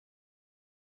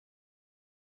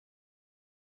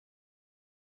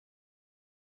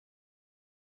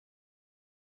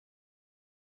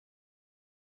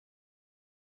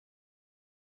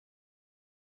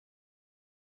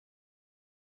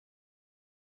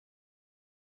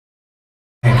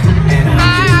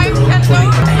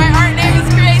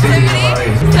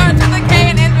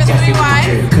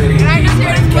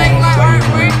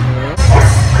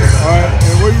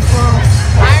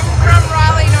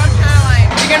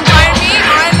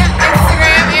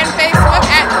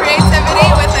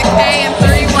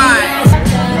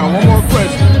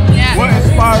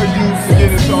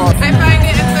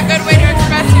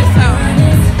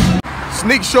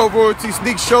Show, Royalty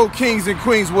Sneak Show, Kings and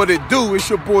Queens, what it do? It's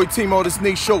your boy Timo, the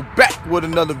Sneak Show, back with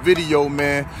another video,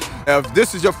 man. Now, if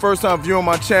this is your first time viewing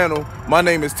my channel, my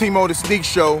name is Timo, the Sneak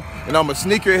Show, and I'm a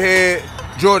sneakerhead,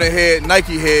 Jordan head,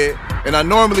 Nike head, and I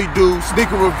normally do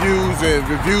sneaker reviews and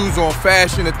reviews on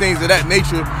fashion and things of that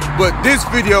nature, but this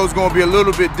video is gonna be a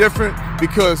little bit different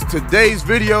because today's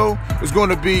video is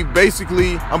gonna be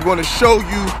basically, I'm gonna show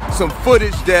you some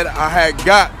footage that I had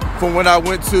got from when I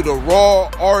went to the Raw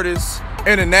Artists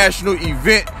International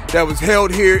event that was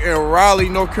held here in Raleigh,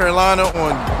 North Carolina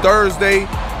on Thursday,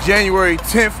 January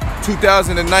 10th,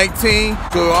 2019.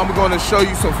 So I'm gonna show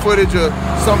you some footage of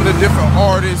some of the different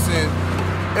artists and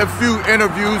a few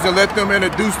interviews and let them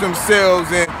introduce themselves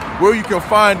and where you can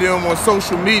find them on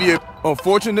social media.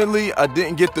 Unfortunately, I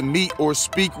didn't get to meet or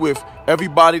speak with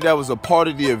everybody that was a part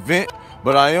of the event,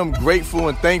 but I am grateful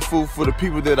and thankful for the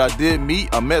people that I did meet.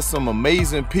 I met some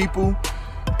amazing people,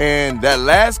 and that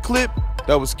last clip,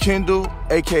 that was Kendall,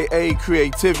 aka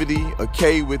Creativity, a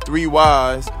K with 3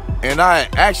 Y's, and I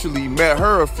actually met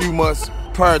her a few months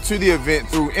prior to the event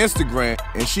through Instagram,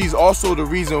 and she's also the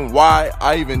reason why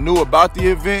I even knew about the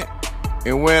event.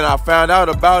 And when I found out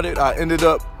about it, I ended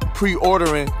up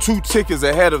pre-ordering 2 tickets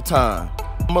ahead of time.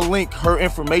 I'm gonna link her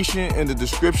information in the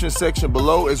description section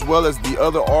below, as well as the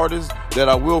other artists that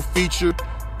I will feature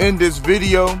in this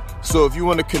video. So if you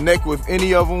want to connect with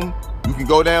any of them, you can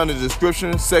go down in the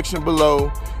description section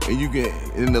below,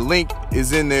 and the link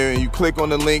is in there, and you click on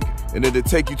the link and it'll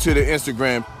take you to the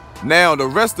Instagram. Now the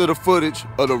rest of the footage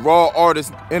of the Raw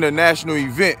Artists International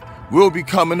event will be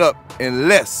coming up in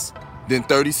less than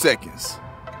 30 seconds.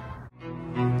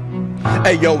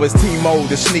 Hey yo, it's Timo,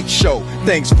 the Sneak Show.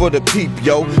 Thanks for the peep,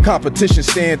 yo. Competition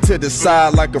stand to the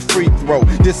side like a free throw.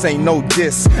 This ain't no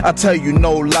diss, I tell you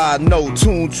no lie, no.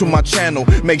 Tune to my channel,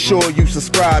 make sure you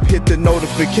subscribe. Hit the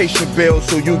notification bell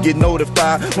so you get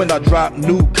notified when I drop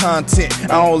new content. I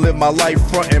don't live my life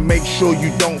front, and make sure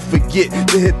you don't forget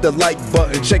to hit the like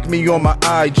button. Check me on my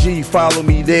IG, follow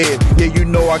me there. Yeah, you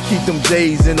know I keep them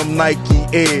J's and them Nike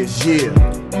Airs, yeah.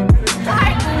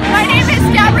 Hi, my name is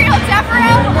Gabrielle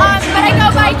Devereaux, but I go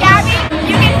by Gabby.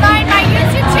 You can find my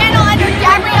YouTube channel under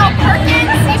Gabrielle Perkins.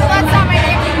 If that's not my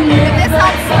name, if this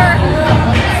helps for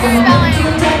spelling.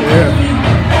 Yeah.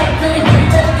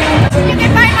 You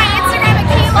can find my Instagram at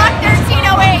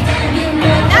Keylock1308.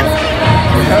 That's me.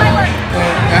 This is my work.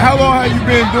 And how long have you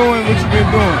been doing what you've been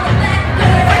doing?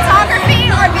 Photography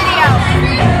or video?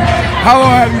 How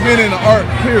long have you been in the art,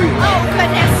 period? Oh,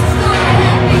 goodness.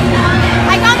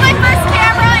 I got my first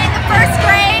camera in the 1st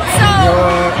grade, so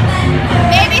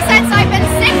maybe since I've been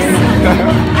 6.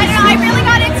 I don't know, I really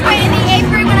got into it in the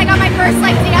 8th grade when I got my first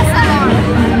DSLR.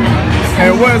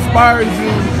 And what inspires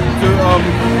you to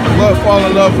fall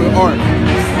in love with art?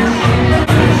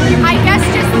 I guess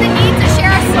just the need to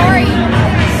share a story,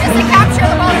 just to capture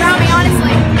the world around me,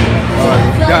 honestly.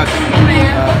 Alright, gotcha.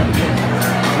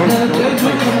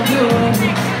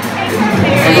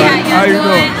 Hey, how you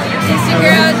doing? It's your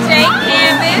girl, Jake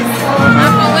Canvas.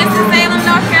 I'm from Winston-Salem,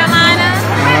 North Carolina.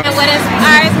 And what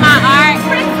inspires my art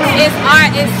is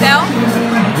art itself.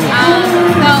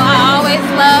 So I always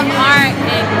love art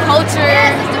and culture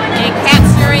and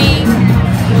capturing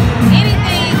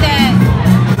anything that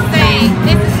say,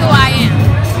 this is who I am.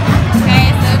 Okay,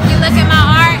 so if you look at my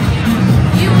art,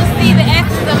 you will see the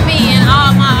essence of me in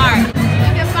all my art.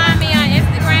 You can find me on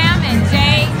Instagram at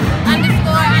J__Canvas,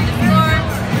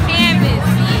 CANVAS.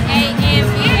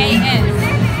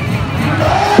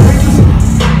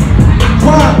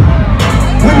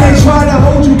 When they try to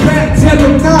hold you back, tell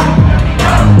them not.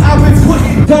 I've been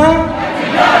putting down.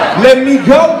 Let me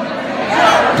go.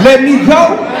 Let me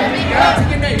go. Take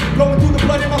your name, flowing through the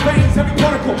blood in my veins, every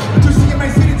particle. But you see it may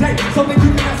see the tape. Something you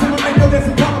cannot see, I know that's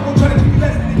improbable. Try to keep me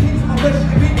less than the keys of my flesh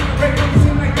and beat. Right now, you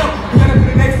seem like go. You gotta put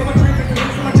the next on my dream, and the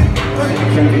next on my chick.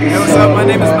 Hey, what's up? My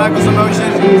name is Michael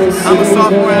Samotion. I'm a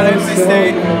sophomore at NC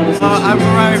State. I'm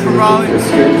from Raleigh, and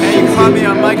you can find me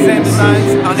on Mike Zam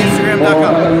Designs on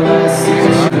Instagram.com.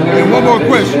 And one more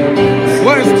question.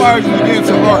 What inspires you to get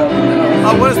into art?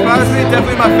 What inspires me?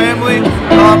 Definitely my family,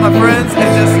 my friends, and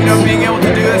just being able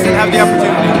to do this and have the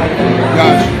opportunity.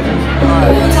 Gotcha.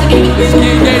 This is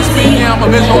King Day speaking. I'm a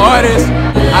visual artist.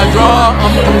 I draw.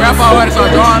 I'm a graphic artist.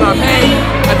 I draw and I paint.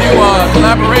 I do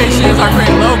collaborations. I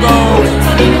create logos.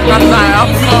 I design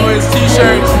album covers,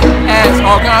 t-shirts, hats,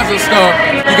 all kinds of stuff.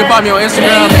 You can find me on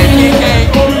Instagram at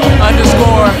PK_the_artist.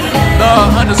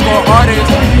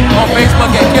 On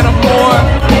Facebook at Kidam4.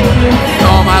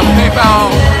 I have a PayPal.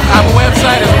 I have a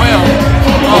website as well.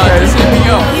 Just hit me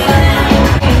up.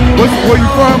 Where you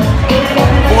from?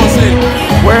 Bull City.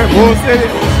 Where? Bull City?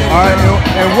 Alright,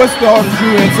 and what started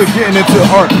you into getting into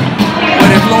art?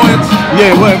 What influence.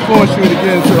 Yeah, what influenced you to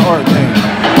get into the art game?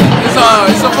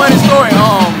 It's a funny story.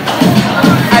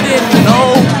 I didn't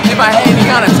know if I had any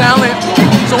kind of talent.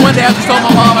 So one day I just told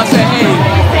my mom, I said, hey,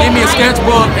 give me a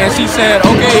sketchbook. And she said,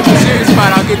 okay, if you're serious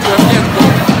about it, I'll get you a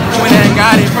sketchbook. Went in and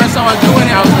got it. First time I was doing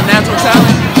it, I was a natural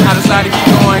talent. I decided to keep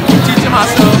going, keep teaching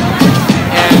myself,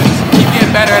 and keep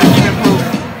getting better at it, keep improving.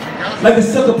 Like a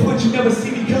sucker punch, you never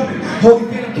see me coming. Holy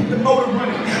man, keep the motor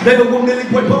running. Level 1 million,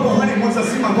 boy, bubble hunting. Once I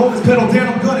see my goal is pedal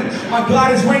down, I'm gunning. My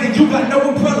God is raining, you got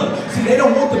no umbrella. See, they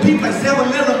don't want the beat like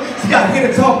salmonella. See, I hear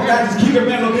the talk, but I just keep it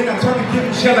mellow. Then I turn and give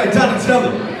a shell like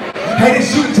Donatello. Hey, they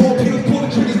shoot torpedoes, pull the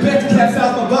triggers back to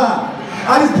capsize my vibe.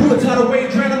 I just pull the tidal away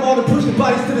and drain them all and push the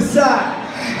bodies to the side.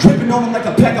 Dripping on them like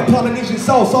a pack of Polynesian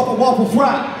sauce off a waffle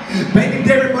fry. Baby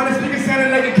David, my speaker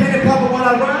sounding like a cannon popper when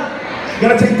I ride.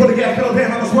 Gotta take for the gas, pedal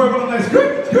down, I'm a swerve on them like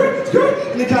skirt, skirt,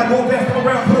 skirt. And the guy going fast, come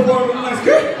around, put a word on them like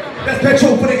skirt. That's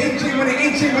petrol for the engine, when the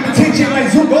engine, with the tension like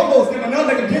Zoom almost. Never know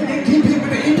like a pin, keep with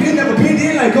the EP, never pinned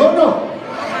in like, oh no.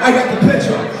 I got the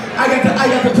petrol, I got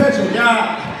the petrol,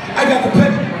 yeah. I got the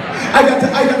petrol, I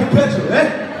got the petrol, eh?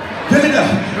 Build it up,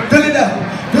 build it up,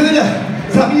 build it up,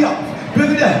 top me up, build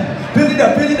it up. Build it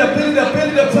up, build it up, build it up,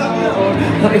 build it up, top me up.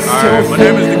 Alright, my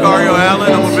name is Decario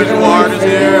Allen. I'm a visual artist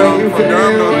here. I'm from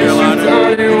Durham, North Carolina.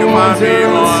 You can find me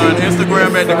on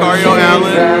Instagram at Decario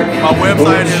Allen. My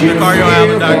website is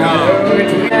DecarioAllen.com.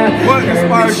 What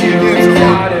inspires you to get into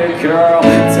art?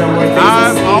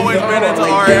 I've always been into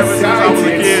art ever since I was a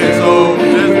kid, so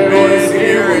just being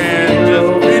here and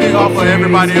just feeding off of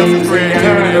everybody else's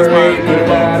creativity inspires me the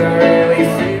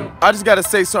most. I just gotta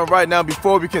say something right now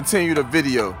before we continue the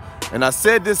video. And I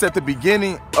said this at the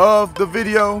beginning of the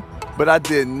video, but I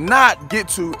did not get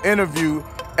to interview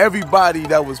everybody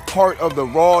that was part of the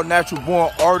Raw Natural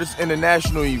Born Artists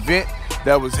International event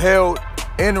that was held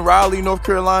in Raleigh, North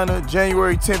Carolina,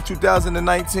 January 10th,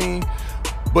 2019.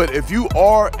 But if you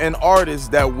are an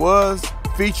artist that was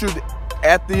featured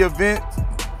at the event,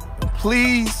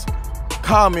 please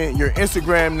comment your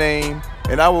Instagram name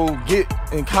and I will get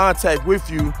in contact with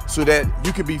you so that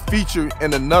you can be featured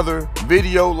in another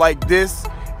video like this.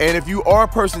 And if you are a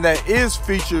person that is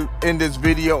featured in this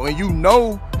video and you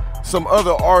know some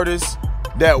other artists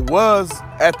that was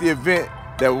at the event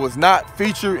that was not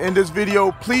featured in this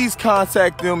video, please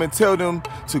contact them and tell them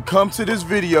to come to this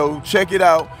video, check it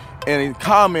out, and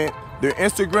comment their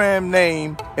Instagram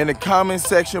name in the comment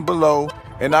section below,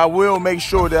 and I will make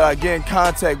sure that I get in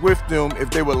contact with them if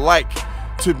they would like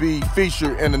to be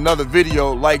featured in another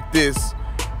video like this.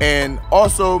 And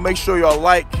also make sure y'all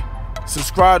like,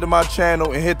 subscribe to my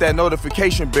channel, and hit that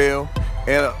notification bell.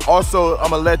 And also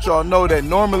I'm gonna let y'all know that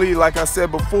normally, like I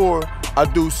said before, I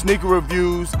do sneaker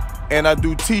reviews and I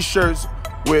do t-shirts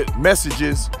with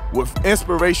messages, with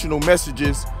inspirational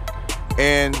messages.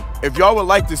 And if y'all would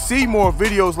like to see more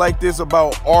videos like this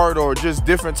about art or just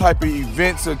different type of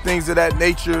events or things of that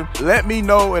nature, let me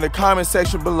know in the comment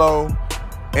section below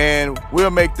and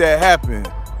we'll make that happen.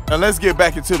 Now let's get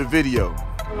back into the video.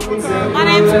 My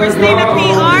name's Christina P.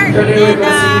 Art, and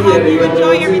I hope you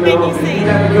enjoy everything you see.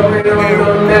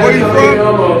 Where you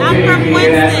from? I'm from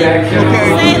Winston,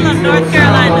 Salem, North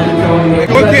Carolina.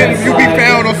 Where can you be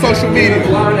found on social media?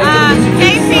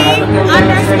 KP_B_paint.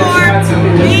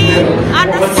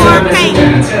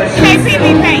 KPB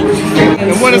Paint.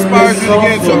 And what inspires you to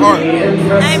get into art?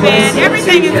 Hey man,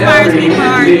 everything inspires me for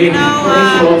art. You know,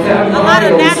 a lot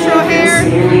of natural hair.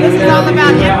 This is all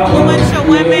about influential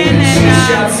women and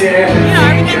you know,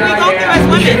 everything we go through as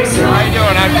women. How you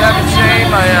doing? I'm Kevin Shane.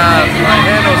 My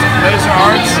handle is Laser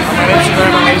Arts. I'm on Instagram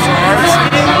at Laser Arts.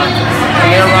 I'm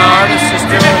here my artist, just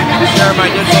sharing my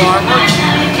digital artwork.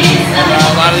 And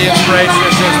a lot of the inspiration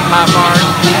is just pop art,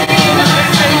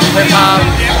 hip hop,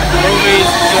 movies,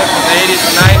 shit from the 80s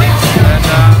and 90s. And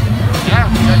yeah,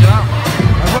 check it out.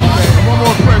 One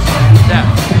more question. Yeah.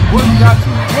 What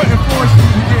influenced you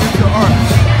to get into art?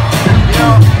 You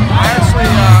know, I actually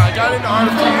got into art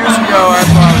a few years ago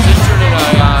after I was injured in a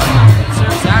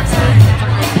serious accident. It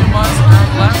took me a few months to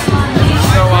recover.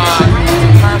 So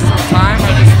to pass some time,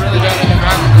 I just really got into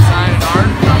graphic design and art,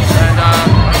 and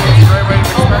it's a great way to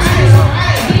express yourself.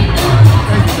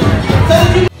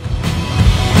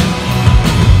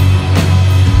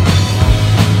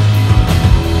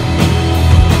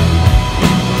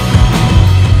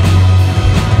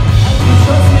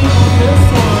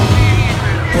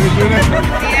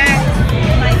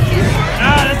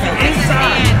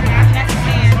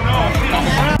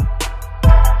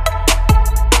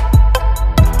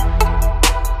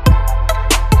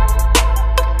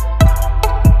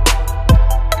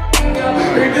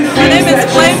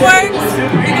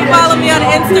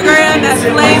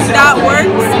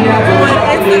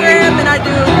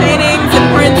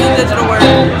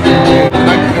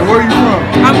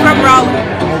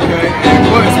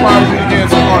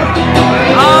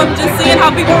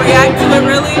 react to it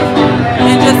really,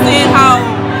 and just seeing how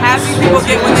happy people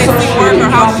get when they see work or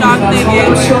how shocked they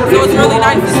get. So it's really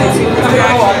nice to see people's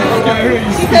reaction.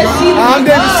 I'm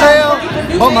David Sale,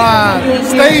 but my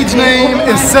stage name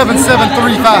is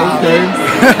 7735.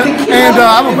 And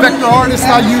I'm a vector artist.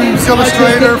 I use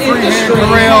Illustrator, Freehand,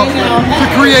 Corel to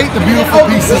create the beautiful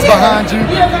pieces behind you.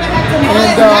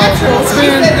 And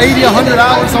spend 80, 100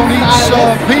 hours on each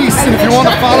piece. And if you want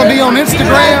to follow me on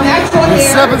Instagram, it's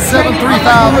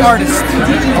 7735 artist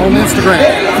on Instagram.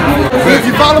 But if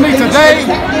you follow me today,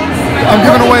 I'm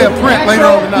giving away a print later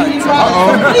on tonight.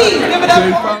 Please give it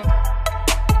up.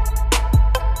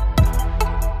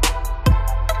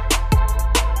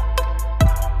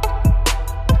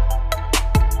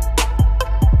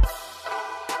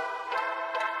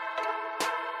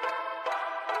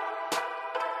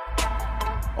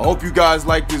 I hope you guys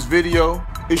like this video.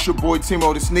 It's your boy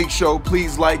Timo the Sneak Show.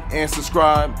 Please like and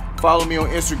subscribe. Follow me on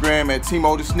Instagram at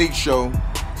Timo the Sneak Show.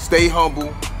 Stay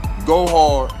humble, go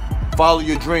hard, follow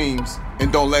your dreams,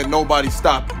 and don't let nobody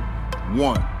stop you.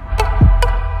 1.